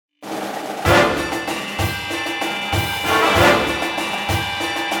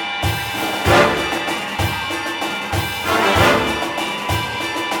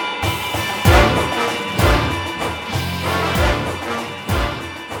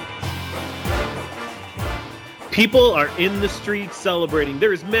People are in the streets celebrating.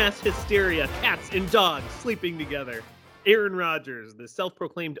 There is mass hysteria, cats and dogs sleeping together. Aaron Rodgers, the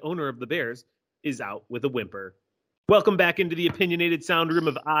self-proclaimed owner of the Bears, is out with a whimper. Welcome back into the opinionated sound room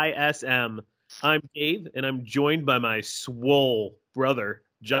of ISM. I'm Dave, and I'm joined by my swole brother,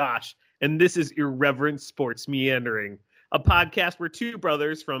 Josh. And this is Irreverent Sports Meandering, a podcast where two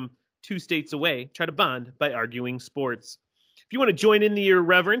brothers from two states away try to bond by arguing sports. If you want to join in the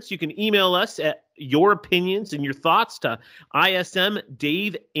irreverence, you can email us at your opinions and your thoughts to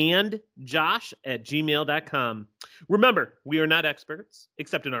ismdaveandjosh@gmail.com. Remember, we are not experts,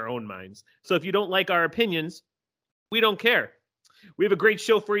 except in our own minds. So if you don't like our opinions, we don't care. We have a great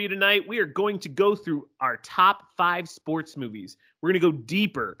show for you tonight. We are going to go through our top 5 sports movies. We're going to go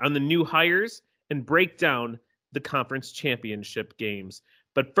deeper on the new hires and break down the conference championship games.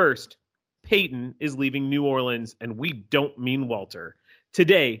 But first, Peyton is leaving New Orleans, and we don't mean Walter.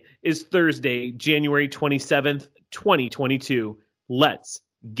 Today is Thursday, January 27th, 2022. Let's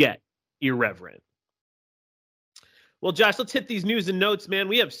get irreverent. Well, Josh, let's hit these news and notes, man.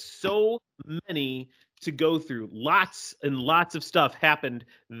 We have so many to go through. Lots and lots of stuff happened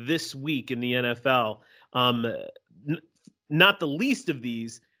this week in the NFL. Not the least of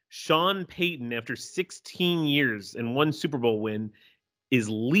these, Sean Payton, after 16 years and 1 Super Bowl win, is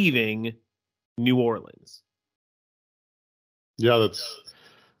leaving New Orleans. Yeah, that's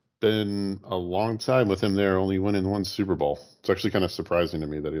been a long time with him there, only winning 1 Super Bowl. It's actually kind of surprising to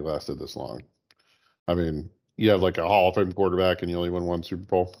me that he lasted this long. I mean, you have like a Hall of Fame quarterback and you only win 1 Super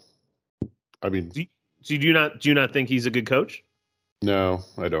Bowl. I mean, do you not think he's a good coach? No,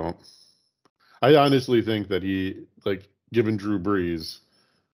 I don't. I honestly think that he, like, given Drew Brees,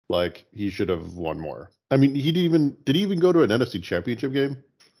 like, he should have won more. I mean, did he even go to an NFC Championship game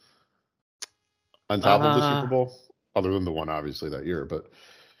on top of the Super Bowl, other than the one obviously that year? But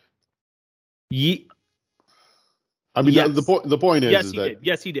I mean, yes. the point is,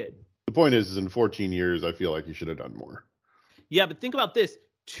 yes, he did. The point is in 14 years, I feel like he should have done more. Yeah, but think about this: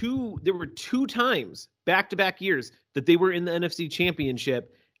 there were 2 times back-to-back years that they were in the NFC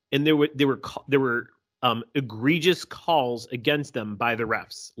Championship, and there were egregious calls against them by the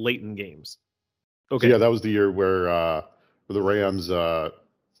refs late in games. Okay. So yeah, that was the year where the Rams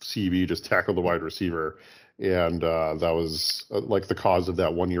CB just tackled the wide receiver, and that was like the cause of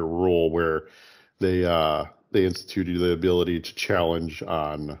that 1-year rule where they instituted the ability to challenge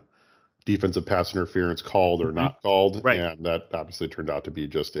on defensive pass interference called or not called, right. And that obviously turned out to be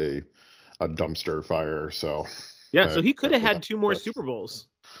just a dumpster fire. So yeah, so he could have had 2 more Super Bowls,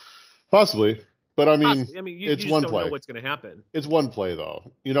 possibly. But I mean, it's one play. Don't know what's going to happen. It's one play, though.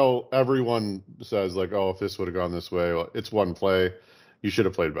 You know, everyone says like, "Oh, if this would have gone this way," well, it's one play. You should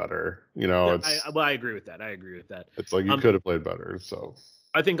have played better. You know, I agree with that. It's like you could have played better. So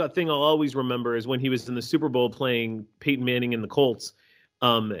I think a thing I'll always remember is when he was in the Super Bowl playing Peyton Manning and the Colts,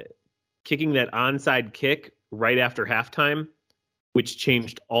 kicking that onside kick right after halftime, which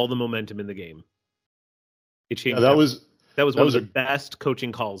changed all the momentum in the game. It changed. Yeah, that was one of the best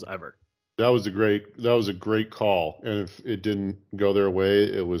coaching calls ever. That was a great call, and if it didn't go their way,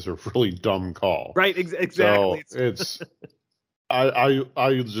 it was a really dumb call. Right, exactly. So it's, I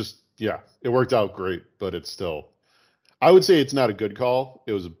just, yeah, it worked out great, but it's still, I would say it's not a good call.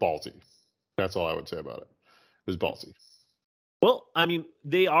 It was ballsy. That's all I would say about it. It was ballsy. Well, I mean,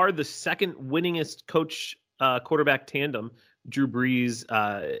 they are the second winningest quarterback tandem. Drew Brees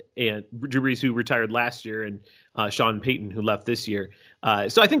who retired last year, and Sean Payton, who left this year.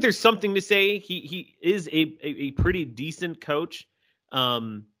 So I think there's something to say. He is a pretty decent coach,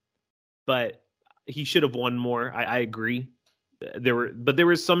 but he should have won more. I agree. There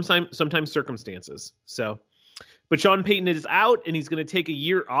were sometimes circumstances. So, but Sean Payton is out, and he's going to take a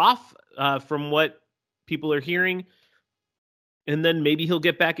year off from what people are hearing, and then maybe he'll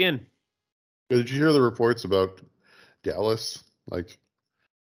get back in. Did you hear the reports about Dallas? Like,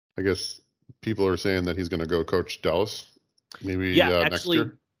 I guess people are saying that he's going to go coach Dallas. Maybe next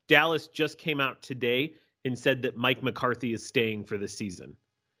year. Dallas just came out today and said that Mike McCarthy is staying for this season.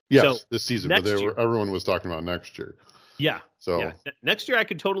 Yes, so this season, but everyone was talking about next year. Yeah. So yeah. Next year I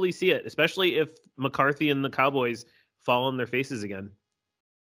could totally see it, especially if McCarthy and the Cowboys fall on their faces again.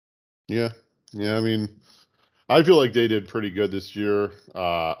 Yeah. I mean, I feel like they did pretty good this year.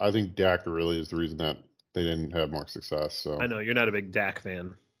 I think Dak really is the reason that they didn't have more success. So I know you're not a big Dak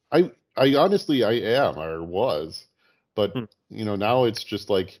fan. I honestly I am or was, but you know, now it's just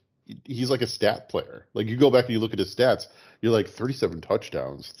like he's like a stat player. Like you go back and you look at his stats, you're like 37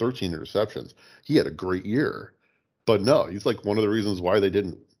 touchdowns, 13 interceptions. He had a great year, but no, he's like one of the reasons why they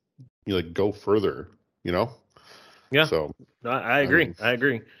didn't go further. You know? Yeah. So I agree. I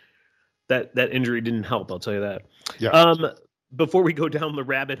agree. that injury didn't help. I'll tell you that. Yeah. Before we go down the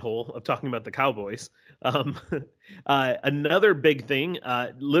rabbit hole of talking about the Cowboys, another big thing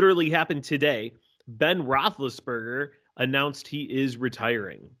literally happened today. Ben Roethlisberger announced he is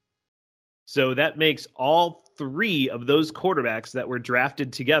retiring. So that makes all three of those quarterbacks that were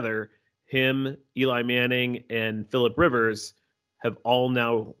drafted together, him, Eli Manning, and Phillip Rivers, will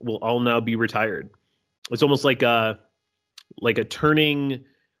all now be retired. It's almost like a turning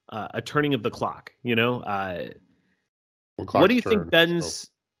of the clock, you know. What do you think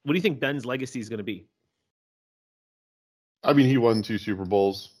Ben's legacy is going to be? I mean, he won 2 Super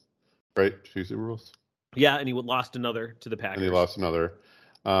Bowls, right? 2 Super Bowls. Yeah, and he lost another to the Packers. And he lost another.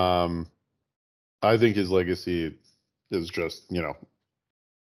 I think his legacy is just,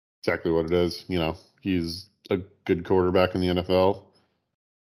 exactly what it is. He's a good quarterback in the NFL.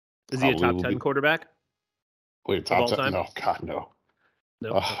 Is he a top 10 quarterback? Wait, top 10? No, God, no.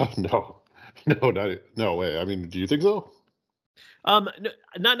 No. No way. I mean, do you think so? No,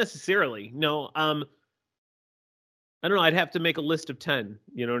 not necessarily. No. I don't know. I'd have to make a list of 10.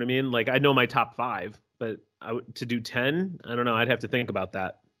 You know what I mean? Like, I know my top 5, but to do 10, I don't know. I'd have to think about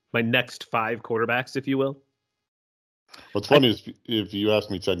that. My next 5 quarterbacks, if you will. What's funny is if you asked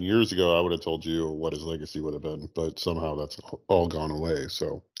me 10 years ago, I would have told you what his legacy would have been, but somehow that's all gone away.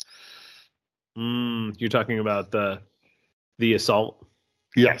 So, you're talking about the assault?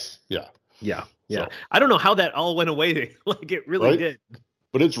 Yes. Yeah. So, I don't know how that all went away. Like it really did.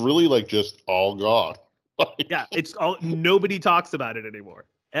 But it's really like just all gone. Yeah, it's all. Nobody talks about it anymore.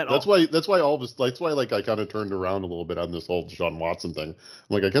 That's why like I kind of turned around a little bit on this whole Deshaun Watson thing. I'm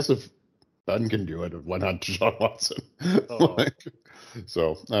like, I guess if Ben can do it, why not Deshaun Watson? Oh.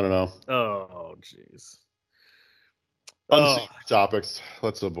 So I don't know. Oh, jeez. Topics.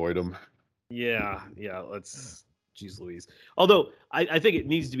 Let's avoid them. Yeah. Let's. Jeez Louise. Although I think it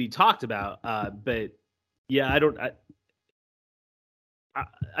needs to be talked about. But yeah,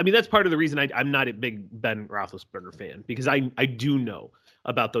 I mean, that's part of the reason I'm not a big Ben Roethlisberger fan, because I do know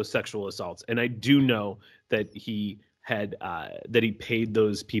about those sexual assaults, and I do know that he paid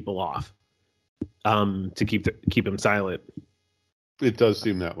those people off to keep him silent. It does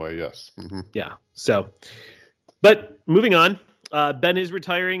seem that way, yes. Mm-hmm. Yeah. So, but moving on, Ben is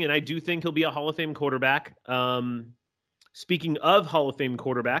retiring, and I do think he'll be a Hall of Fame quarterback. Speaking of Hall of Fame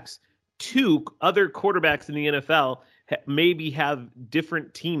quarterbacks, 2 other quarterbacks in the NFL maybe have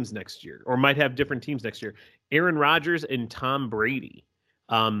different teams next year, or might have different teams next year. Aaron Rodgers and Tom Brady.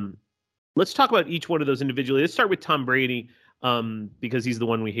 Let's talk about each one of those individually. Let's start with Tom Brady, because he's the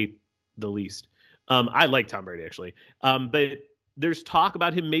one we hate the least. I like Tom Brady, actually. But there's talk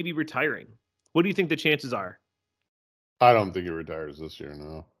about him maybe retiring. What do you think the chances are? I don't think he retires this year,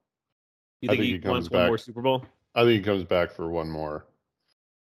 no. You think he wants one more Super Bowl? I think he comes back for one more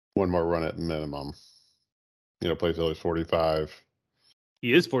run at minimum. Play till he's 45.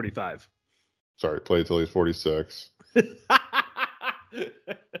 He is 45. Sorry, play till he's 46. That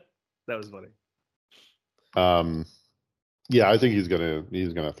was funny. Yeah, I think he's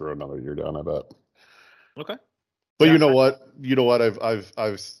gonna throw another year down, I bet. Okay. But you know what?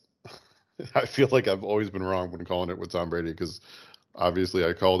 I feel like I've always been wrong when calling it with Tom Brady, because obviously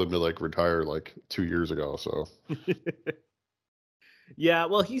I called him to retire 2 years ago. So. Yeah,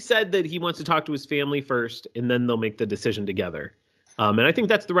 well, he said that he wants to talk to his family first, and then they'll make the decision together. And I think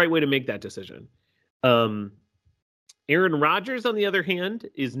that's the right way to make that decision. Aaron Rodgers, on the other hand,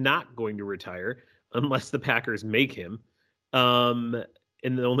 is not going to retire unless the Packers make him. And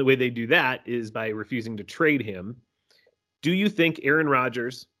the only way they do that is by refusing to trade him. Do you think Aaron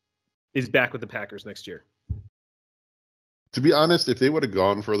Rodgers is back with the Packers next year? To be honest, if they would have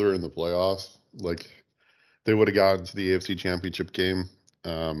gone further in the playoffs, they would have gotten to the AFC Championship game,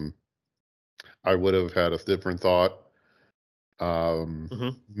 I would have had a different thought.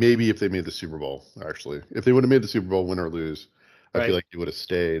 Maybe if they made the Super Bowl, actually. If they would have made the Super Bowl, win or lose, I feel like he would have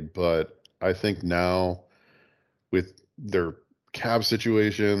stayed. But I think now, with their cap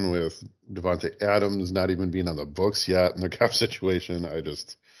situation, with Devontae Adams not even being on the books yet in the cap situation, I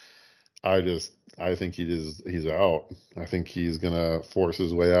think he's out. I think he's gonna force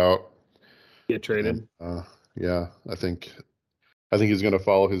his way out. Get traded. And, yeah, I think he's gonna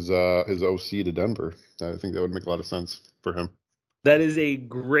follow his OC to Denver. I think that would make a lot of sense for him. That is a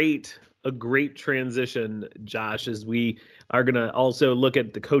great transition, Josh, as we are going to also look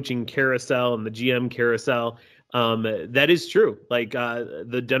at the coaching carousel and the GM carousel. That is true.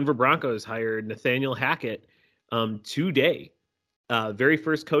 The Denver Broncos hired Nathaniel Hackett today. Very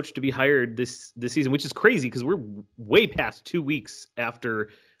first coach to be hired this season, which is crazy because we're way past 2 weeks after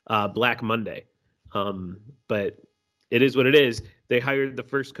Black Monday. But it is what it is. They hired the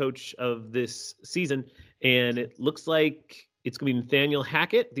first coach of this season, and it looks like it's going to be Nathaniel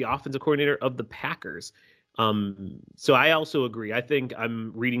Hackett, the offensive coordinator of the Packers. So I also agree. I think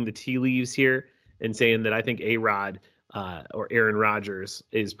I'm reading the tea leaves here and saying that I think A-Rod or Aaron Rodgers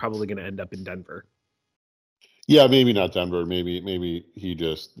is probably going to end up in Denver. Yeah, maybe not Denver. Maybe he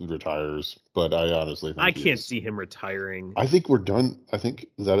just retires. But I honestly think I can't see him retiring. I think we're done. I think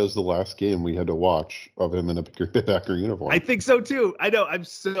that is the last game we had to watch of him in a Packer uniform. I think so too. I know. I'm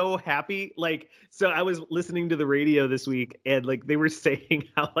so happy. So I was listening to the radio this week, and they were saying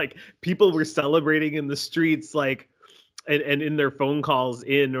how people were celebrating in the streets, and in their phone calls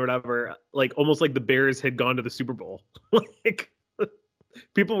in or whatever, almost like the Bears had gone to the Super Bowl.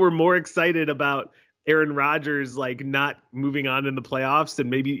 People were more excited about Aaron Rodgers not moving on in the playoffs and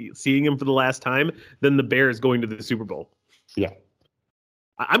maybe seeing him for the last time than the Bears going to the Super Bowl. Yeah.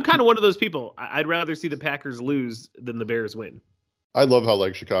 I'm kind of one of those people. I'd rather see the Packers lose than the Bears win. I love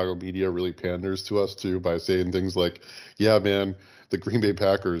how Chicago media really panders to us too by saying things like, yeah, man, the Green Bay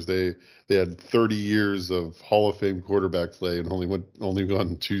Packers, they had 30 years of Hall of Fame quarterback play and only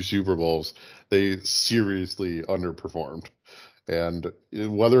won 2 Super Bowls. They seriously underperformed. And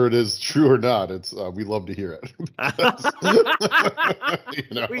whether it is true or not, it's we love to hear it.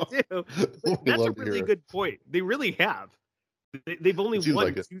 We do. That's a really good point. They really have. They've only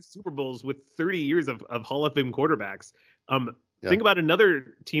won 2 Super Bowls with 30 years of Hall of Fame quarterbacks. Think about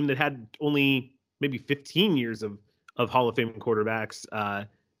another team that had only maybe 15 years of Hall of Fame quarterbacks.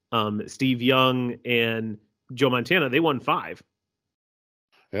 Steve Young and Joe Montana. They won 5.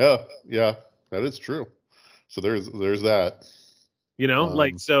 Yeah, that is true. So there's that.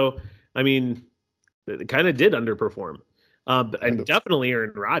 So, I mean, it kind of did underperform. And definitely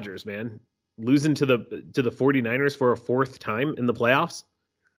Aaron Rodgers, man, losing to the 49ers for a 4th time in the playoffs.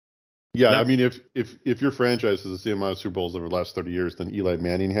 Yeah, I mean, if your franchise has the same amount of Super Bowls over the last 30 years than Eli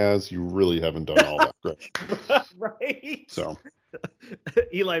Manning has, you really haven't done all that great. Right. So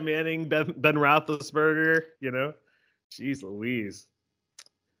Eli Manning, Ben Roethlisberger, Jeez Louise.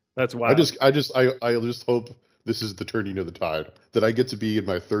 That's wild. I just hope this is the turning of the tide, that I get to be in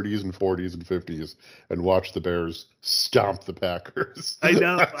my 30s and 40s and 50s and watch the Bears stomp the Packers. I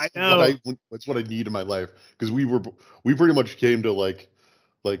know. That's what I need in my life, because we pretty much came to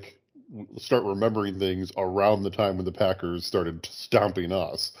start remembering things around the time when the Packers started stomping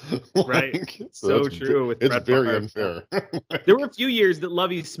us. Right. So true. It's very unfair. There were a few years that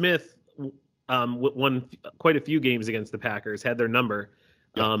Lovie Smith won quite a few games against the Packers, had their number.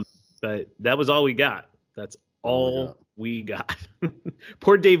 Yeah. But that was all we got. That's all we got.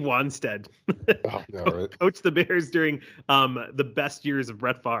 Poor Dave Wanstead. Right. Coached the Bears during the best years of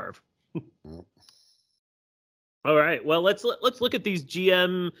Brett Favre. All right. Well, let's look at these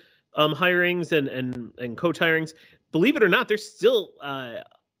GM hirings and coach hirings. Believe it or not, there's still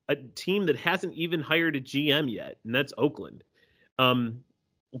a team that hasn't even hired a GM yet, and that's Oakland.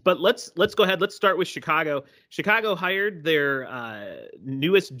 But let's go ahead. Let's start with Chicago. Chicago hired their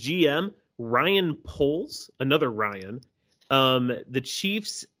newest GM, Ryan Poles, another Ryan, the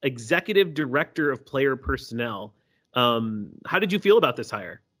Chiefs' executive director of player personnel. How did you feel about this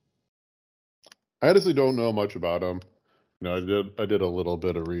hire? I honestly don't know much about him. I did a little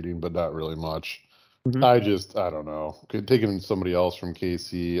bit of reading, but not really much. Mm-hmm. I don't know. Taking somebody else from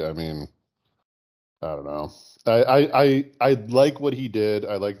KC, I mean, I don't know. I like what he did.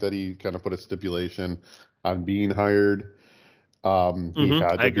 I like that he kind of put a stipulation on being hired. He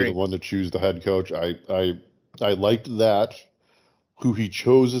had to be the one to choose the head coach. I liked that. Who he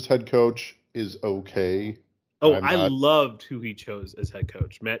chose as head coach is okay. Oh, I loved who he chose as head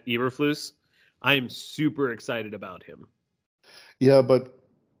coach, Matt Eberflus. I am super excited about him. Yeah, but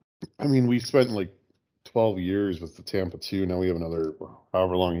I mean, we spent 12 years with the Tampa 2. Now we have another,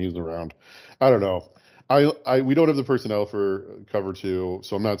 however long he's around. I don't know. We don't have the personnel for cover 2,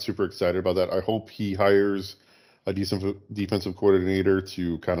 so I'm not super excited about that. I hope he hires a decent defensive coordinator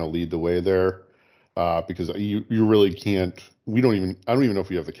to kind of lead the way there, because you really can't. I don't even know if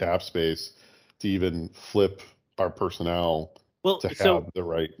we have the cap space to even flip our personnel to have the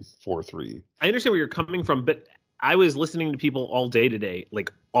right 4-3. I understand where you're coming from, but I was listening to people all day today,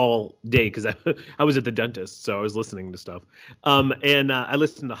 all day, because I was at the dentist, so I was listening to stuff. And I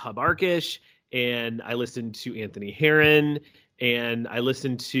listened to Hub Arkish, and I listened to Anthony Herron, and I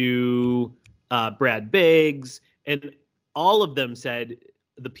listened to Brad Biggs, and all of them said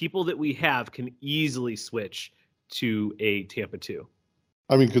the people that we have can easily switch to a Tampa 2.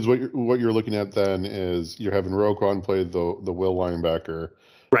 I mean, because what you're looking at then is you're having Roquan play the will linebacker.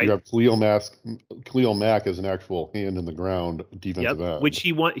 Right. You have Khalil Mack as an actual hand in the ground defensive end. Which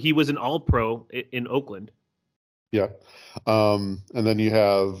he was an All-Pro in Oakland. Yeah. And then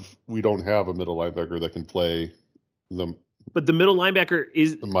we don't have a middle linebacker that can play the But the middle linebacker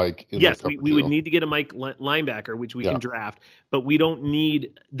is, Mike in yes, the cover we would two. need to get a Mike linebacker, which we Yeah. can draft, but we don't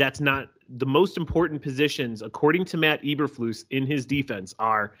need, that's not the most important positions, according to Matt Eberflus in his defense,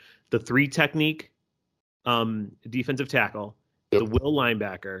 are the 3 technique defensive tackle, Yep. the will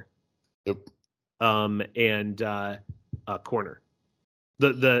linebacker, Yep. and corner,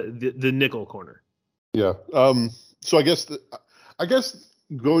 the nickel corner. Yeah. So I guess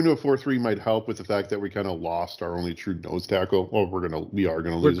going to a 4-3 might help with the fact that we kind of lost our only true nose tackle. Well, we are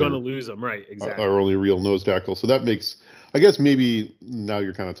gonna lose them, right? Exactly. our only real nose tackle. So that makes, I guess maybe now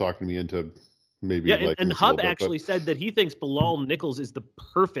you're kind of talking me into maybe. Yeah, and Hub actually said that he thinks Bilal Nichols is the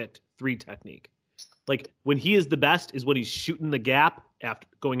perfect 3 technique. Like when he is the best is when he's shooting the gap after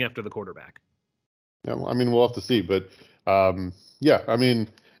going after the quarterback. Yeah, well, I mean, we'll have to see, but yeah, I mean,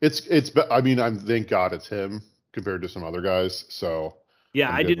 thank God it's him compared to some other guys. So yeah,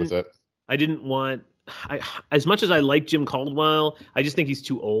 I didn't want, as much as I like Jim Caldwell, I just think he's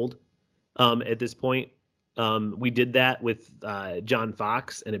too old at this point. We did that with John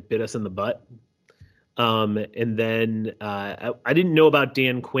Fox, and it bit us in the butt. And then I didn't know about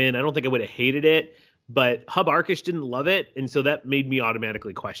Dan Quinn. I don't think I would have hated it, but Hub Arkush didn't love it, and so that made me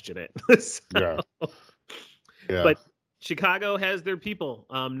automatically question it. Yeah. But Chicago has their people.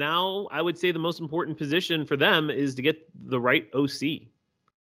 Now, I would say the most important position for them is to get the right OC.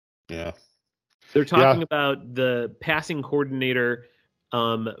 Yeah. They're talking about the passing coordinator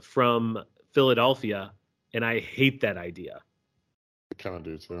from Philadelphia, and I hate that idea. I kind of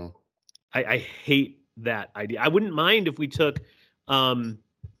do too. I hate that idea. I wouldn't mind if we took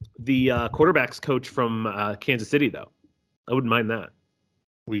the quarterbacks coach from Kansas City, though. I wouldn't mind that.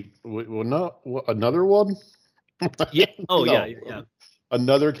 We not another one. Yeah. Oh, no. Yeah.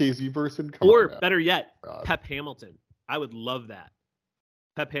 Another KC person. Or better yet, Pep Hamilton. I would love that.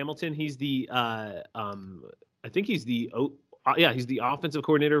 Pep Hamilton. He's the I think he's the he's the offensive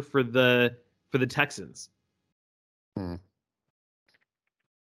coordinator for the Texans.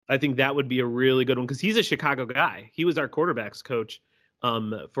 I think that would be a really good one because he's a Chicago guy. He was our quarterbacks coach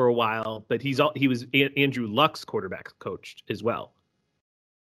for a while, but he was Andrew Luck's quarterback coach as well.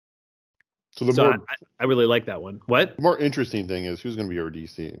 So I really like that one. What? The more interesting thing is who's going to be our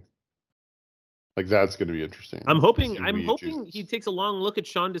DC. Like that's going to be interesting. I'm hoping he takes a long look at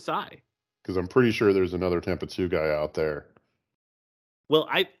Sean Desai. Because I'm pretty sure there's another Tampa 2 guy out there. Well,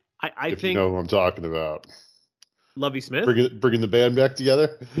 I think you know who I'm talking about. Lovie Smith? Bringing the band back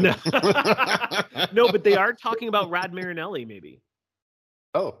together? No. No, but they are talking about Rod Marinelli, maybe.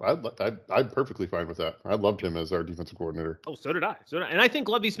 Oh, I'm perfectly fine with that. I loved him as our defensive coordinator. Oh, so did I. And I think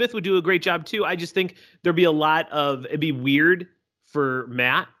Lovie Smith would do a great job, too. I just think there'd be it'd be weird for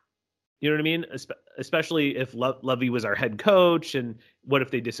Matt. You know what I mean? Especially if Lovie was our head coach, and what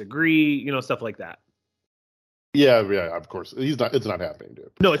if they disagree? Stuff like that. Yeah, of course. It's not happening,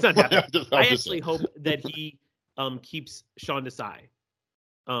 dude. No, it's not happening. I actually hope that he keeps Sean Desai.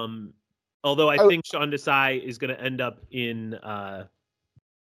 Although I think Sean Desai is going to end up in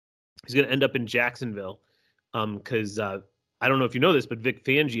Jacksonville, because I don't know if you know this, but Vic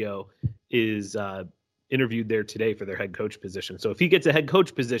Fangio is interviewed there today for their head coach position. So if he gets a head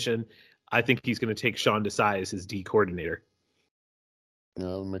coach position, I think he's going to take Sean Desai as his D coordinator. Yeah,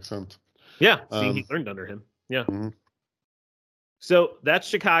 that makes sense. Yeah, he learned under him. Yeah. Mm-hmm. So that's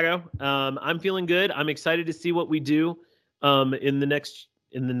Chicago. I'm feeling good. I'm excited to see what we do in the next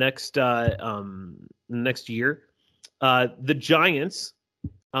year. The Giants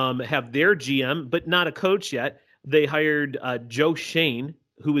have their GM, but not a coach yet. They hired Joe Shane,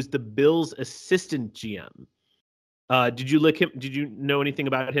 who is the Bills' assistant GM. Did you know anything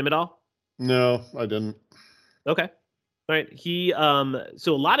about him at all? No, I didn't. Okay. All right. He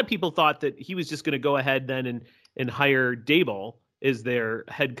so a lot of people thought that he was just going to go ahead then and hire Daboll as their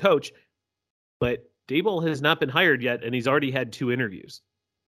head coach, but Daboll has not been hired yet, and he's already had 2 interviews.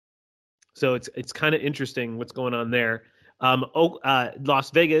 So it's kind of interesting what's going on there.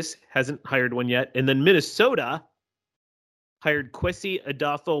 Las Vegas hasn't hired one yet, and then Minnesota hired Kwesi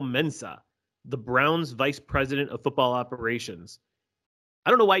Adolfo-Mensah, the Browns' vice president of football operations. I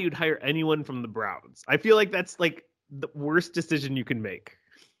don't know why you'd hire anyone from the Browns. I feel like that's like the worst decision you can make.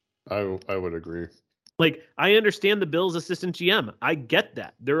 I would agree. Like, I understand the Bills' assistant GM. I get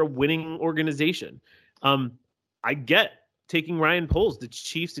that. They're a winning organization. I get taking Ryan Poles, the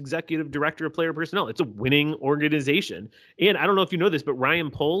Chiefs executive director of player personnel. It's a winning organization. And I don't know if you know this, but Ryan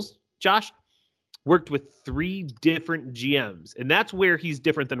Poles, Josh, worked with 3 different GMs. And that's where he's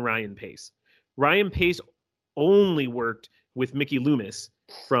different than Ryan Pace. Ryan Pace only worked with Mickey Loomis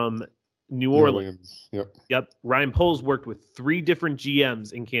from New Orleans. Yep. Yep. Ryan Poles worked with 3 different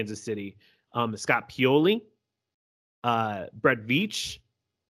GMs in Kansas City. Scott Pioli, Brett Veach,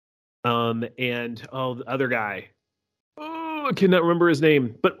 and the other guy. Oh, I cannot remember his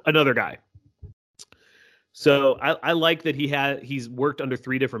name, but another guy. So I like that he's worked under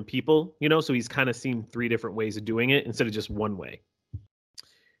 3 different people, so he's kind of seen 3 different ways of doing it instead of just one way.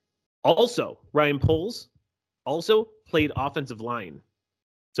 Also, Ryan Poles also played offensive line.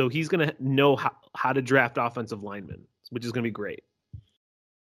 So he's going to know how to draft offensive linemen, which is going to be great.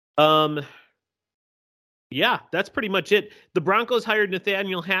 Yeah, that's pretty much it. The Broncos hired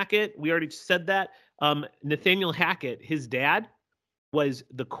Nathaniel Hackett. We already said that. Nathaniel Hackett, his dad, was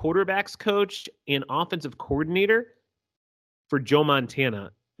the quarterback's coach and offensive coordinator for Joe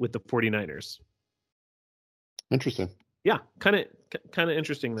Montana with the 49ers. Interesting. Yeah, kind of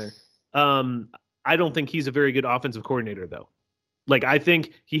interesting there. I don't think he's a very good offensive coordinator, though. Like, I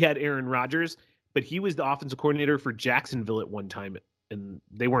think he had Aaron Rodgers, but he was the offensive coordinator for Jacksonville at one time, and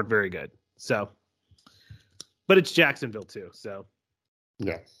they weren't very good. So, but it's Jacksonville too. So,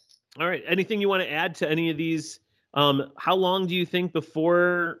 yeah. All right. Anything you want to add to any of these? How long do you think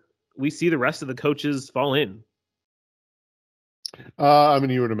before we see the rest of the coaches fall in? I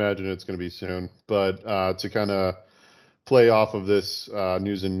mean, you would imagine it's going to be soon, but to kind of play off of this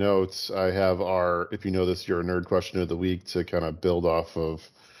news and notes, I have if you know this, your nerd question of the week to kind of build off of.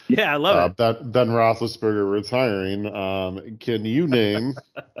 Yeah, I love it. Ben Roethlisberger retiring. Can you name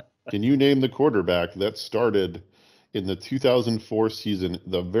the quarterback that started in the 2004 season,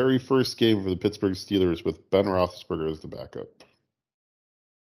 the very first game for the Pittsburgh Steelers with Ben Roethlisberger as the backup?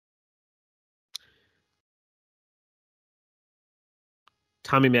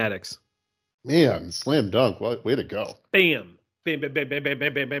 Tommy Maddox. Man, slam dunk. Way to go. Bam. Bam, bam, bam, bam, bam,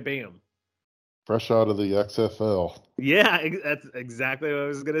 bam, bam, bam, bam. Fresh out of the XFL. Yeah, that's exactly what I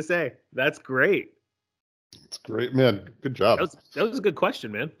was going to say. That's great. It's great, man. Good job. That was a good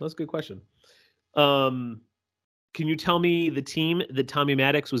question, man. That was a good question. Can you tell me the team that Tommy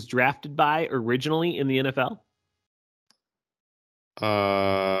Maddox was drafted by originally in the NFL?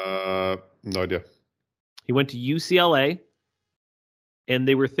 No idea. He went to UCLA, and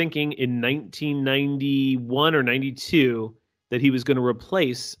they were thinking in 1991 or 92 that he was going to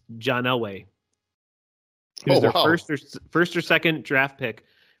replace John Elway. He was their first or second draft pick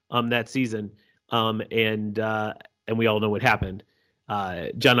that season, and we all know what happened.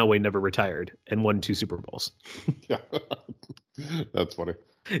 John Elway never retired and won 2 Super Bowls. Yeah, that's funny.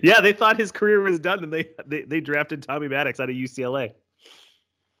 Yeah, they thought his career was done, and they drafted Tommy Maddox out of UCLA.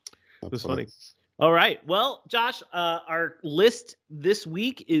 It was funny. All right. Well, Josh, our list this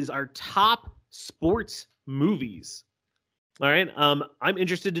week is our top sports movies. All right. I'm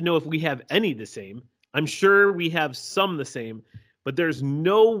interested to know if we have any the same. I'm sure we have some the same, but there's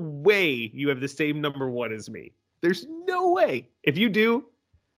no way you have the same number 1 as me. There's no way. If you do,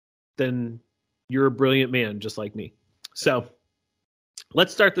 then you're a brilliant man, just like me. So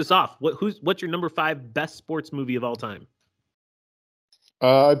let's start this off. What's your number 5 best sports movie of all time?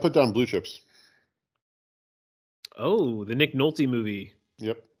 I put down Blue Chips. Oh, the Nick Nolte movie.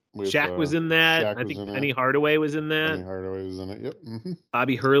 Yep. Shaq was in that. I think Penny Hardaway was in that. Penny Hardaway was in it. Yep. Mm-hmm.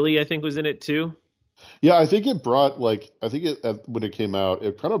 Bobby Hurley, I think, was in it too. Yeah, I think it brought when it came out,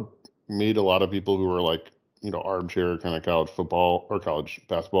 it kind of made a lot of people who were like, armchair kind of college football or college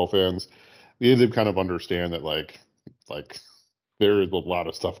basketball fans. They did kind of understand that like there is a lot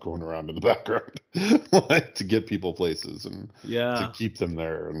of stuff going around in the background like, to get people places and to keep them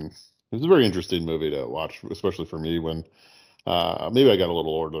there. And it was a very interesting movie to watch, especially for me when maybe I got a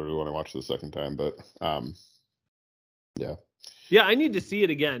little older when I watched it the second time, but yeah. Yeah, I need to see it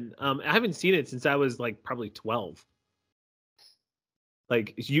again. I haven't seen it since I was like probably 12.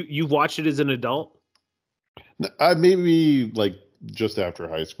 Like you watched it as an adult? Maybe like just after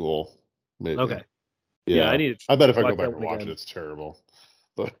high school. Maybe. Okay. Yeah, I need to. I bet if I go back and watch it, it's terrible.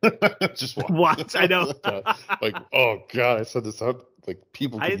 But just watch. I know. Like, oh god, I said this up. Like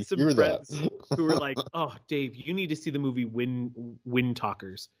people can had some hear friends that. who were like, "Oh, Dave, you need to see the movie Wind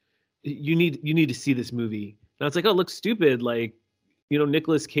Talkers. You need to see this movie." And I was like, "Oh, it looks stupid. Like,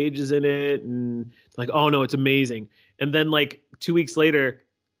 Nicolas Cage is in it, and like, oh no, it's amazing." And then like 2 weeks later,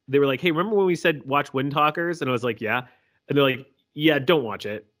 they were like, "Hey, remember when we said watch Wind Talkers?" And I was like, "Yeah." And they're like, "Yeah, don't watch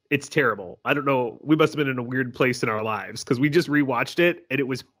it. It's terrible. I don't know. We must have been in a weird place in our lives because we just rewatched it and it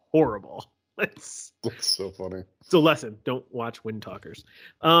was horrible." That's so funny. It's a lesson. Don't watch Wind Talkers.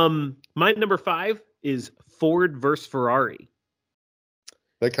 My number 5 is Ford versus Ferrari.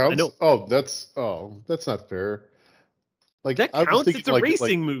 That counts? That's not fair. Like that counts. It's a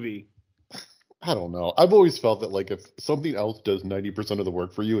racing movie. I don't know. I've always felt that like if something else does 90% of the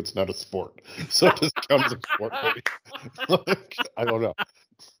work for you, it's not a sport. So it just counts as a sport movie. Like, I don't know.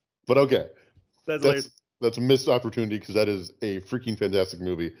 But okay. That's a missed opportunity because that is a freaking fantastic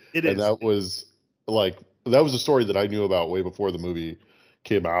movie. It and is. that was a story that I knew about way before the movie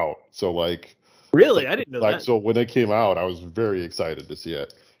came out. So like Really? I didn't know that. So when it came out, I was very excited to see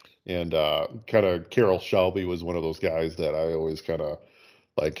it. And kind of Carroll Shelby was one of those guys that I always kind of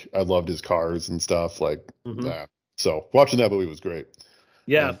like. I loved his cars and stuff like that. So watching that movie was great.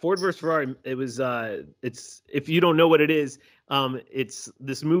 Yeah, Ford versus Ferrari. It was. It's, if you don't know what it is, it's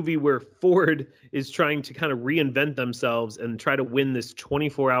this movie where Ford is trying to kind of reinvent themselves and try to win this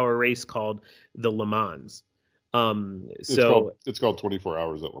 24-hour race called the Le Mans. It's called 24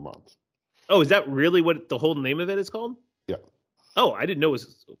 Hours at Le Mans. Oh, is that really what the whole name of it is called? Yeah. Oh, I didn't know it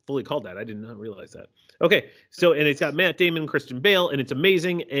was fully called that. I did not realize that. Okay, so and it's got Matt Damon, Christian Bale, and it's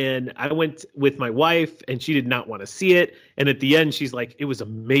amazing. And I went with my wife, and she did not want to see it. And at the end, she's like, "It was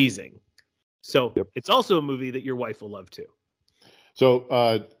amazing." So It's also a movie that your wife will love too.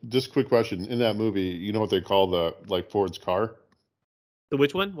 So, just a quick question: in that movie, you know what they call Ford's car? The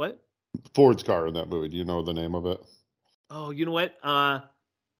which one? What? Ford's car in that movie. Do you know the name of it? Oh, you know what?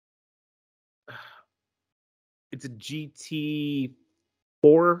 It's a GT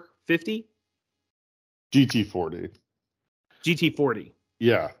 450. GT40. GT40.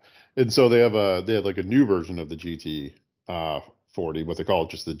 Yeah, and so they have like a new version of the GT 40, what they call it,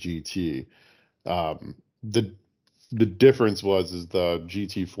 just the GT. The difference is the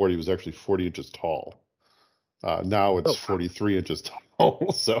GT40 was actually 40 inches tall. Now it's 43 inches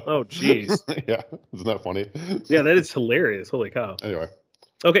tall. So oh, geez. Yeah, isn't that funny? Yeah, that is hilarious. Holy cow. Anyway.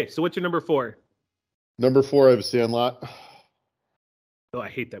 Okay, so what's your number 4? Number 4, I have Sandlot. Oh, I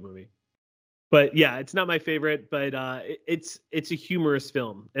hate that movie. But yeah, it's not my favorite, but it's a humorous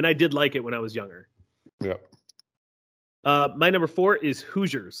film, and I did like it when I was younger. Yeah. My number 4 is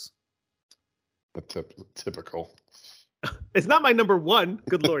Hoosiers. Typical. It's not my number 1.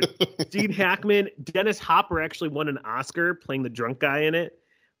 Good Lord. Gene Hackman, Dennis Hopper actually won an Oscar playing the drunk guy in it.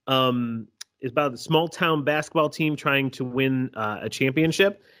 It's about a small town basketball team trying to win a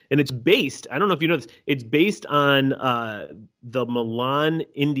championship. And it's based, I don't know if you know this, it's based on the Milan,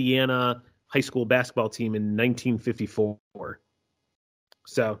 Indiana high school basketball team in 1954.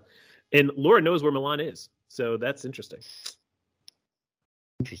 So, and Laura knows where Milan is. So that's interesting.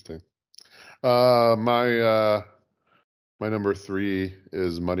 Interesting. My number 3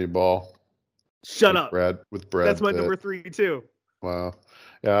 is Moneyball. Shut up. With Brad That's my Pitt. number 3 too. Wow.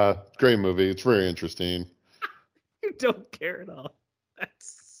 Yeah, great movie. It's very interesting. You don't care at all.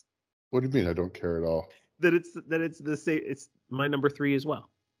 That's. What do you mean I don't care at all? That it's the same. It's my number 3 as well.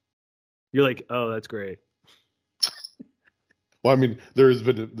 You're like, oh, that's great. Well, I mean, there has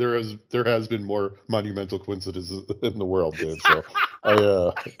been more monumental coincidences in the world, Dave. So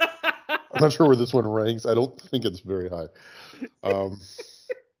I'm not sure where this one ranks. I don't think it's very high. That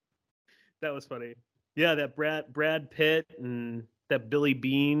was funny. Yeah, that Brad Pitt and that Billy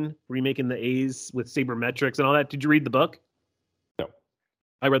Bean remaking the A's with sabermetrics and all that. Did you read the book? No.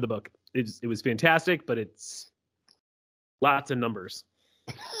 I read the book. It was fantastic, but it's lots of numbers.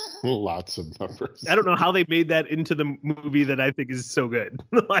 Lots of numbers. I don't know how they made that into the movie that I think is so good.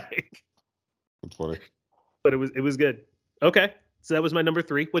 Like, that's funny. But it was good. Okay, so that was my number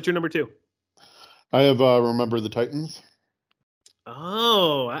 3. What's your number 2? I have Remember the Titans.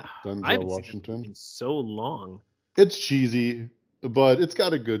 Oh, I haven't Washington. Seen it in so long. It's cheesy, but it's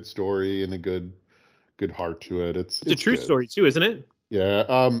got a good story and a good heart to it. It's a true story too, isn't it? Yeah.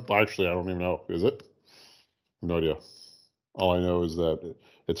 Actually, I don't even know. Is it? No idea. All I know is that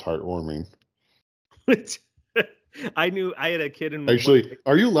it's heartwarming. I knew I had a kid in. Actually,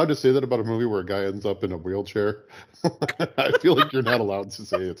 are you allowed to say that about a movie where a guy ends up in a wheelchair? I feel like you're not allowed to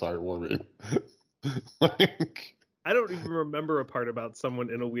say it's heartwarming. Like, I don't even remember a part about someone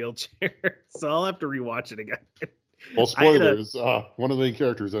in a wheelchair, so I'll have to rewatch it again. Well, spoilers. One of the main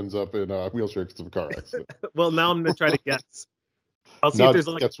characters ends up in a wheelchair because of a car accident. Well, now I'm going to try to guess. I'll see if there's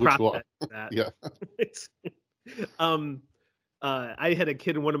like a prop that. Yeah. I had a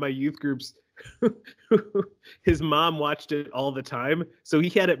kid in one of my youth groups his mom watched it all the time, so he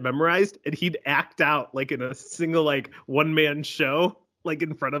had it memorized, and he'd act out like in a single like one-man show like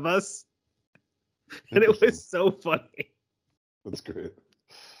in front of us, and it was so funny. That's great.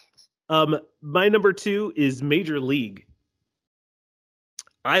 My number 2 is Major League.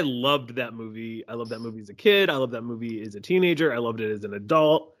 I loved that movie. I loved that movie as a kid. I loved that movie as a teenager. I loved it as an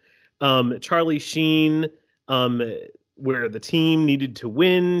adult. Charlie Sheen, where the team needed to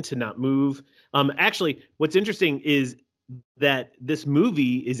win to not move. Actually, what's interesting is that this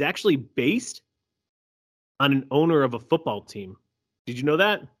movie is actually based on an owner of a football team. Did you know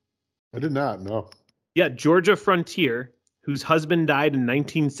that? I did not know. Yeah, Georgia Frontier, whose husband died in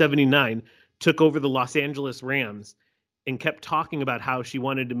 1979, took over the Los Angeles Rams and kept talking about how she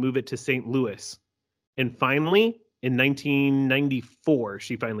wanted to move it to St. Louis. And finally, in 1994,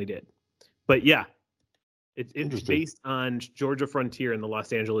 she finally did. But yeah, it's based on Georgia Frontier and the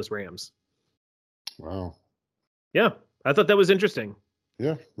Los Angeles Rams. Wow. Yeah, I thought that was interesting.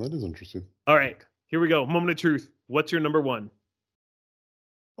 Yeah, that is interesting. All right, here we go. Moment of truth. What's your number one?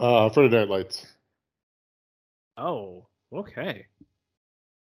 Friday Night Lights. Oh, okay.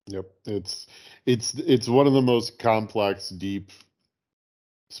 Yep, it's one of the most complex, deep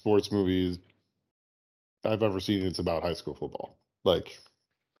sports movies I've ever seen. It's about high school football. Like,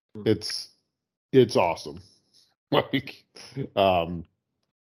 it's awesome. Like,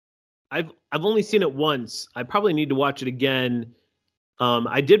 I've only seen it once. I probably need to watch it again.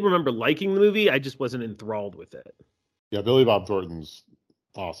 I did remember liking the movie. I just wasn't enthralled with it. Yeah, Billy Bob Thornton's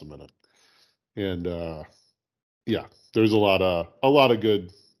awesome in it, and yeah, there's a lot of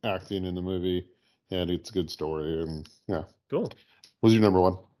good acting in the movie, and it's a good story, and yeah. Cool. What's your number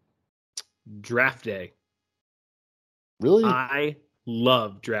one? Draft Day. Really? I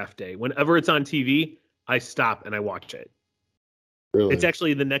love Draft Day. Whenever it's on TV, I stop and I watch it. Really? It's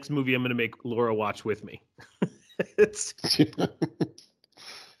actually the next movie I'm going to make Laura watch with me. It's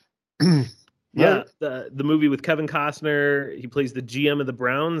yeah, the movie with Kevin Costner. He plays the GM of the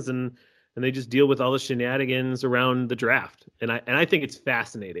Browns, and they just deal with all the shenanigans around the draft. And I think it's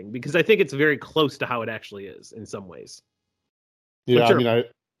fascinating because I think it's very close to how it actually is in some ways. Yeah, sure.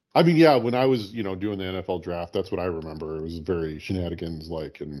 I mean, yeah. When I was, doing the NFL draft, that's what I remember. It was very shenanigans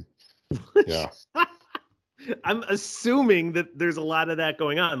like, and yeah. I'm assuming that there's a lot of that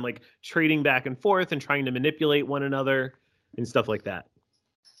going on, like trading back and forth and trying to manipulate one another and stuff like that.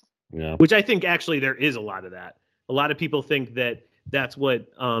 Yeah. Which I think actually there is a lot of that. A lot of people think that that's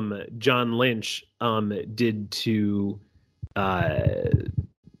what John Lynch did to Ryan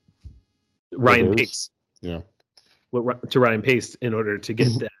Pace. Yeah. To Ryan Pace in order to get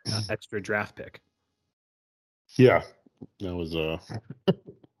that extra draft pick. Yeah. That was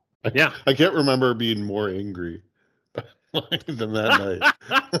yeah. I can't remember being more angry than that night.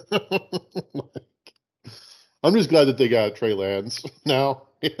 I'm just glad that they got Trey Lance now.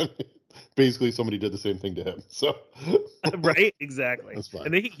 Basically, somebody did the same thing to him. So right, exactly. That's fine.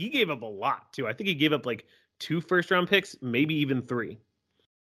 And he gave up a lot too. I think he gave up like 2 first-round picks, maybe even 3.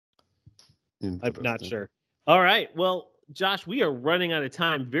 I'm not sure. All right, well, Josh, we are running out of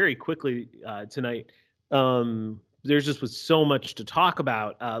time very quickly tonight. There's just was so much to talk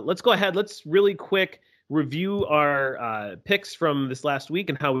about. Let's go ahead. Let's really quick review our picks from this last week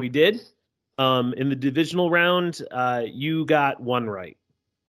and how we did. In the divisional round, you got 1 right.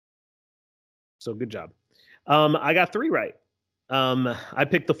 So good job. I got 3 right. I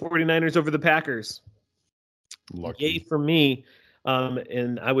picked the 49ers over the Packers. Lucky. Yay for me.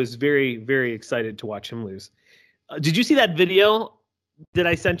 And I was very, very excited to watch him lose. Did you see that video that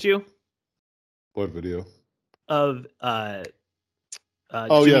I sent you? What video? Of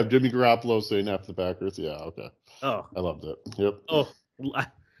Jimmy Garoppolo saying F the Packers. Yeah, okay. Oh, I loved it. Yep. Oh,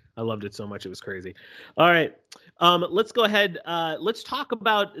 I loved it so much. It was crazy. All right. Let's go ahead. Let's talk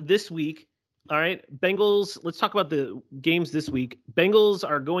about this week. All right. Bengals. Let's talk about the games this week. Bengals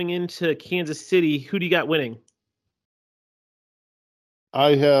are going into Kansas City. Who do you got winning?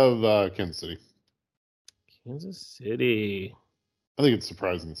 I have Kansas City. Kansas City. I think it's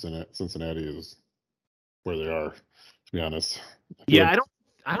surprising Cincinnati is where they are, to be honest. Yeah, like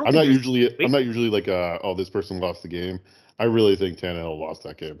I'm not usually like this person lost the game. I really think Tannehill lost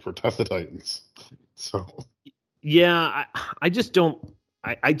that game for the Titans. So yeah, I just don't.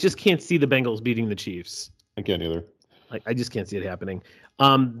 I just can't see the Bengals beating the Chiefs. I can't either. I just can't see it happening.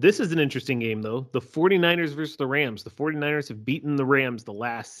 This is an interesting game, though. The 49ers versus the Rams. The 49ers have beaten the Rams the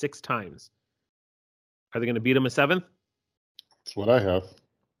last 6 times. Are they going to beat them a 7th? That's what I have.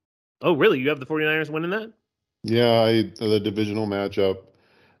 Oh, really? You have the 49ers winning that? Yeah, the divisional matchup.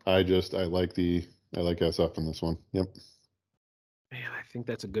 I like SF in this one. Yep. Man, I think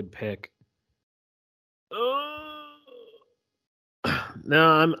that's a good pick.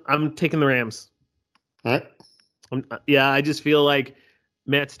 No, I'm taking the Rams. All right. I just feel like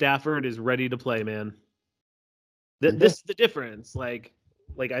Matt Stafford is ready to play, man. This is the difference. Like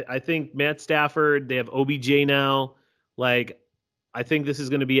I think Matt Stafford, they have OBJ now. Like, I think this is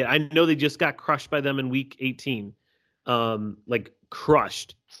going to be it. I know they just got crushed by them in week 18. Like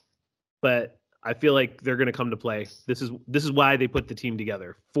crushed. But I feel like they're going to come to play. This is why they put the team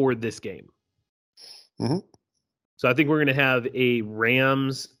together for this game. Mm-hmm. So I think we're going to have a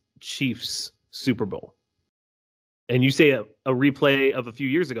Rams-Chiefs Super Bowl. And you say a replay of a few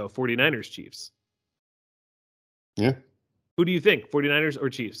years ago, 49ers Chiefs. Yeah. Who do you think, 49ers or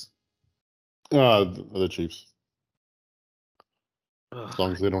Chiefs? The Chiefs. As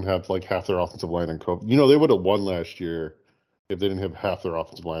long as they don't have like half their offensive line in COVID. You know, they would have won last year if they didn't have half their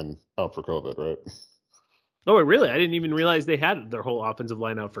offensive line out for COVID, right? Oh, really? I didn't even realize they had their whole offensive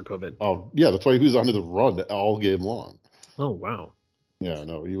line out for COVID. Oh, yeah, that's why he was on the run all game long. Oh, wow. Yeah,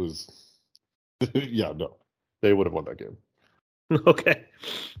 no, he was. Yeah, no, they would have won that game. Okay.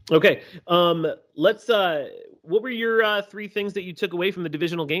 Let's. What were your 3 things that you took away from the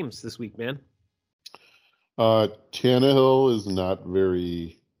divisional games this week, man? Tannehill is not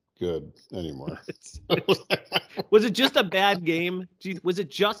very good anymore. Was it just a bad game? Was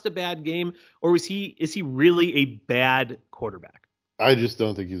it just a bad game, or is he really a bad quarterback? I just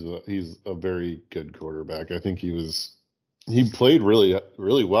don't think he's a very good quarterback. I think he played really,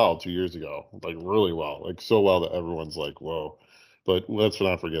 really well 2 years ago, like really well, like so well that everyone's like, whoa. But let's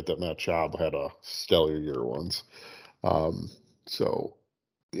not forget that Matt Schaub had a stellar year once. So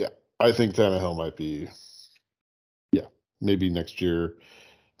yeah, I think Tannehill might be, maybe next year,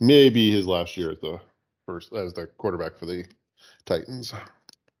 maybe his last year as the quarterback for the Titans.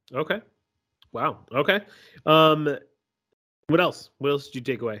 Okay. Wow. Okay. What else? What else did you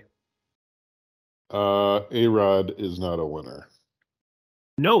take away? A-Rod is not a winner.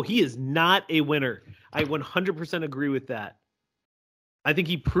 No, he is not a winner. I 100% agree with that. I think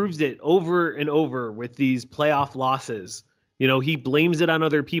he proves it over and over with these playoff losses. You know, he blames it on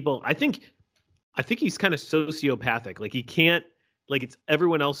other people. I think he's kind of sociopathic. Like he can't, like it's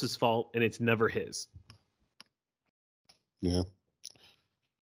everyone else's fault and it's never his. Yeah.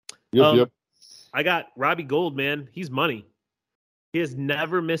 Yep. I got Robbie Gould, man. He's money. He has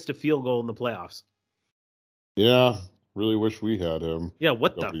never missed a field goal in the playoffs. Yeah. Really wish we had him. Yeah.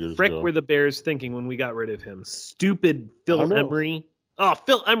 What the frick were the Bears thinking when we got rid of him? Stupid Phil Emery. Oh,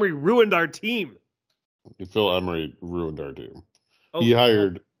 Phil Emery ruined our team. Phil Emery ruined our team. Oh,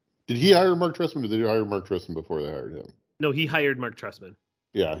 Did he hire Mark Trestman? Or did they hire Mark Trestman before they hired him? No, he hired Mark Trestman.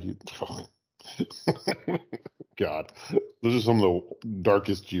 Yeah. God, those are some of the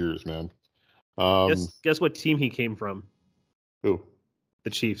darkest years, man. Guess what team he came from? Who?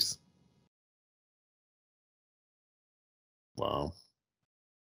 The Chiefs. Wow.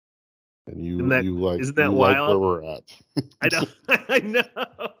 And isn't that wild? Where we're at. I know. I know.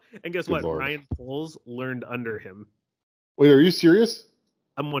 And guess what? Lord. Ryan Poles learned under him. Wait, are you serious?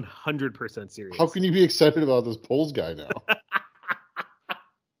 I'm 100% serious. How can you be excited about this Poles guy now?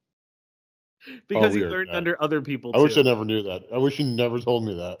 Because he learned under other people, too. I wish I never knew that. I wish you never told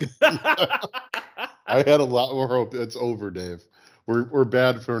me that. I had a lot more hope. It's over, Dave. We're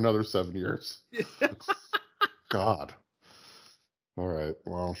bad for another 7 years. God. All right.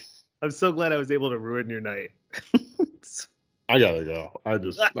 Well. I'm so glad I was able to ruin your night. I gotta go.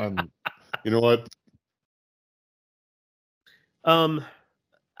 You know what?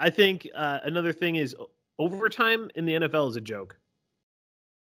 I think another thing is overtime in the NFL is a joke.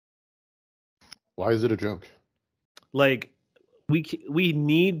 Why is it a joke? Like we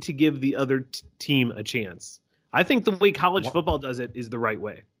need to give the other team a chance. I think the way college football does it is the right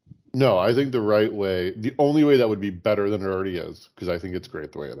way. No, I think the right way, the only way that would be better than it already is, because I think it's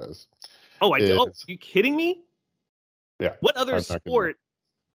great the way it is. Oh, are you kidding me? Yeah. What other sport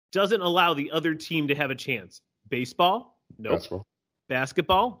doesn't allow the other team to have a chance? Baseball? No. Nope.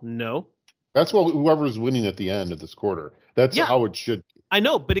 Basketball? No. That's whoever's winning at the end of this quarter. That's how it should be. I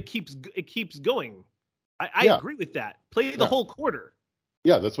know, but it keeps going. I agree with that. Play the whole quarter.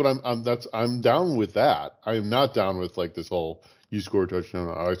 Yeah, that's what I'm down with that. I am not down with like this whole you score a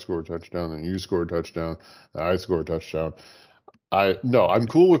touchdown, I score a touchdown, and you score a touchdown, and I score a touchdown. I'm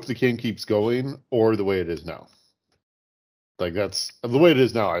cool if the game keeps going or the way it is now. Like that's the way it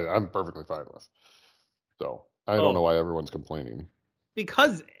is now. I'm perfectly fine with. So I don't know why everyone's complaining.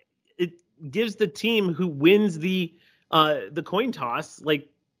 Because it gives the team who wins the coin toss, like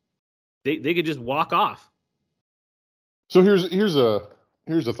they could just walk off. So here's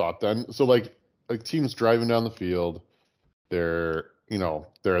a thought then. So like team's driving down the field, they're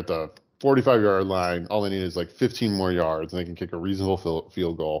at the 45-yard line. All they need is like 15 more yards, and they can kick a reasonable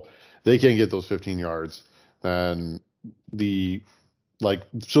field goal. They can't get those 15 yards, then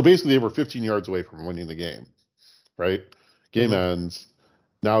so basically they were 15 yards away from winning the game, right? Game ends.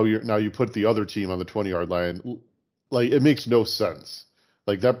 Now you put the other team on the 20-yard line. Like it makes no sense.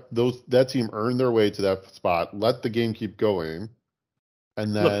 Like that team earned their way to that spot. Let the game keep going,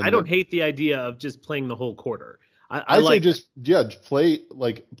 and then look, I don't hate the idea of just playing the whole quarter. I like say just play,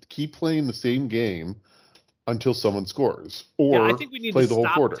 like keep playing the same game until someone scores, or Yeah, I think we need play to the whole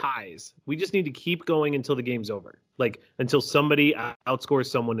stop quarter. ties. We just need to keep going until the game's over, like until somebody outscores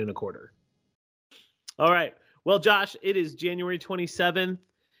someone in a quarter. All right. Well, Josh, it is January 27th,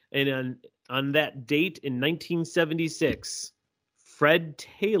 and on that date in 1976, Fred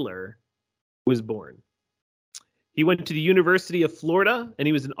Taylor was born. He went to the University of Florida, and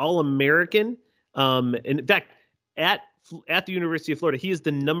he was an All-American. And in fact, at the University of Florida, he is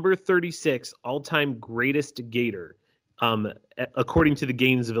the number 36 all-time greatest Gator, according to the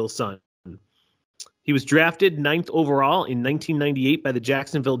Gainesville Sun. He was drafted 9th overall in 1998 by the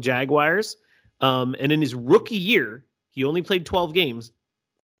Jacksonville Jaguars. And in his rookie year, he only played 12 games.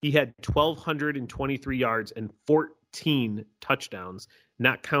 He had 1,223 yards and 14 touchdowns,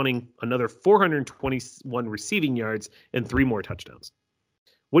 not counting another 421 receiving yards and 3 more touchdowns.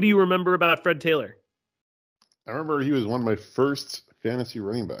 What do you remember about Fred Taylor? I remember he was one of my first fantasy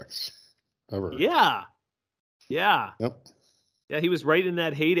running backs ever. Yeah. Yeah. Yep. Yeah, he was right in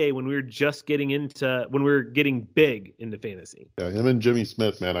that heyday when we were just getting big into fantasy. Yeah, him and Jimmy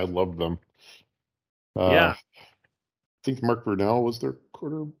Smith, man, I loved them. Yeah. I think Mark Brunell was their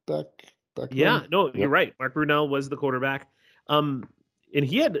quarterback back Yeah, then. no, you're right. Mark Brunell was the quarterback. And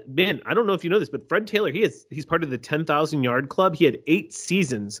he had, man, I don't know if you know this, but Fred Taylor, he's part of the 10,000 yard club. He had 8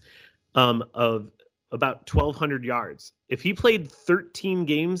 seasons of about 1,200 yards. If he played 13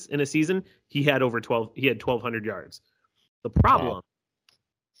 games in a season, he had 1,200 yards. The problem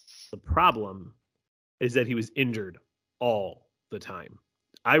is that he was injured all the time.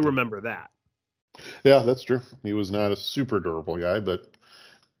 I remember that. Yeah, that's true. He was not a super durable guy, but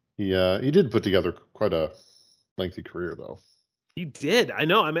he did put together quite a lengthy career, though. He did. I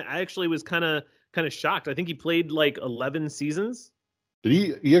know. I mean, I actually was kind of shocked. I think he played like 11 seasons. Did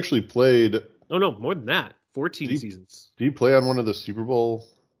he? He actually played. Oh no, more than that. 14 seasons. Did he play on one of the Super Bowl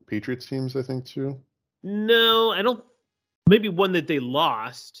Patriots teams? I think too. No, I don't. Maybe one that they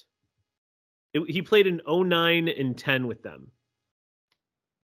lost. He played in 09 and 10 with them.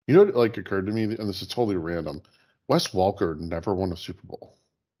 You know what like occurred to me, and this is totally random. Wes Welker never won a Super Bowl.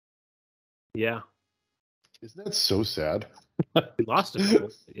 Yeah. Isn't that so sad? He lost a couple.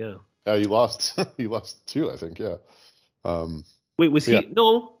 Yeah. He lost. He lost 2, I think. Yeah. Wait, was he? Yeah.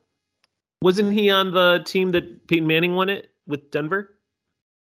 No. Wasn't he on the team that Peyton Manning won it with Denver?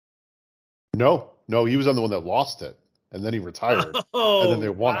 No, he was on the one that lost it, and then he retired. Oh, and then they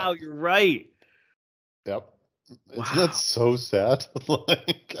won wow, it. You're right. Yep. Wow. Isn't that so sad?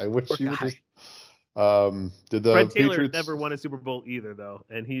 Like, I wish Poor he would guy. just. Did the Fred Taylor Patriots never won a Super Bowl either, though,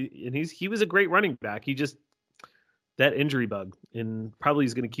 and he was a great running back. He just that injury bug, and probably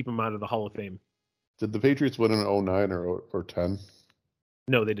is going to keep him out of the Hall of Fame. Did the Patriots win in 09 or 10?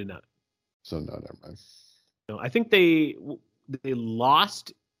 No, they did not. So no, never mind. No, I think they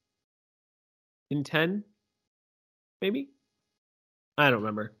lost in 10, maybe. I don't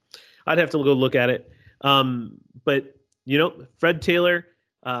remember. I'd have to go look at it. But Fred Taylor,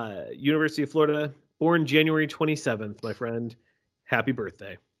 University of Florida, born January 27th, my friend. Happy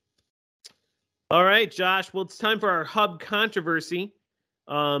birthday. All right, Josh. Well, it's time for our hub controversy.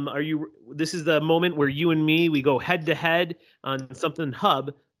 This is the moment where you and me, we go head to head on something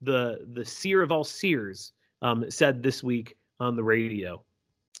Hub, the seer of all seers, said this week on the radio.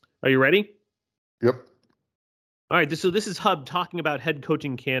 Are you ready? Yep. All right. So this is Hub talking about head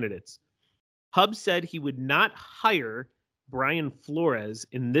coaching candidates. Hub said he would not hire Brian Flores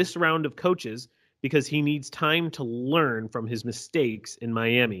in this round of coaches because he needs time to learn from his mistakes in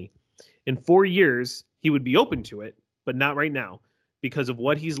Miami. In 4 years, he would be open to it, but not right now because of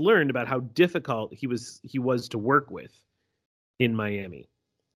what he's learned about how difficult he was to work with in Miami.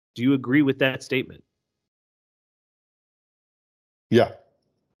 Do you agree with that statement? Yeah.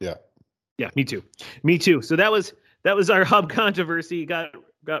 Yeah, me too. So that was our Hub controversy. Got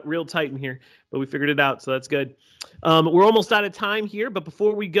real tight in here, but we figured it out, so that's good. We're almost out of time here, but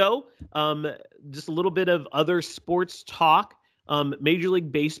before we go, just a little bit of other sports talk. Major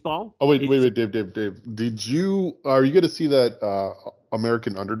League Baseball. Oh wait, Dave. Are you going to see that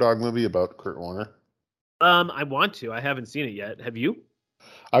American Underdog movie about Kurt Warner? I want to. I haven't seen it yet. Have you?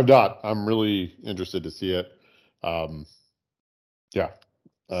 I've not. I'm really interested to see it. Yeah.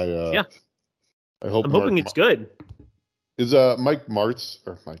 I hope. I'm hoping it's good. Is Mike Martz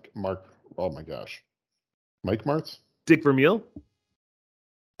or Mark? Oh my gosh, Mike Martz. Dick Vermeil.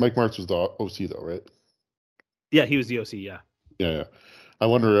 Mike Martz was the OC though, right? Yeah, he was the OC. Yeah. Yeah. I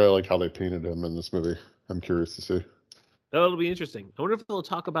wonder how they painted him in this movie. I'm curious to see. That'll be interesting. I wonder if they'll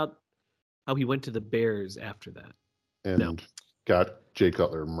talk about how he went to the Bears after that. And got Jay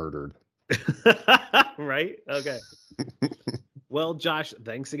Cutler murdered. Right? Okay. Well, Josh,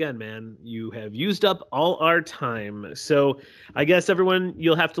 thanks again, man. You have used up all our time. So I guess everyone,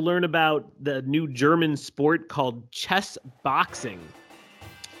 you'll have to learn about the new German sport called chess boxing.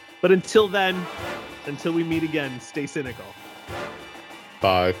 But until then, until we meet again, stay cynical.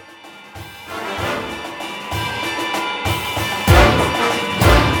 Bye.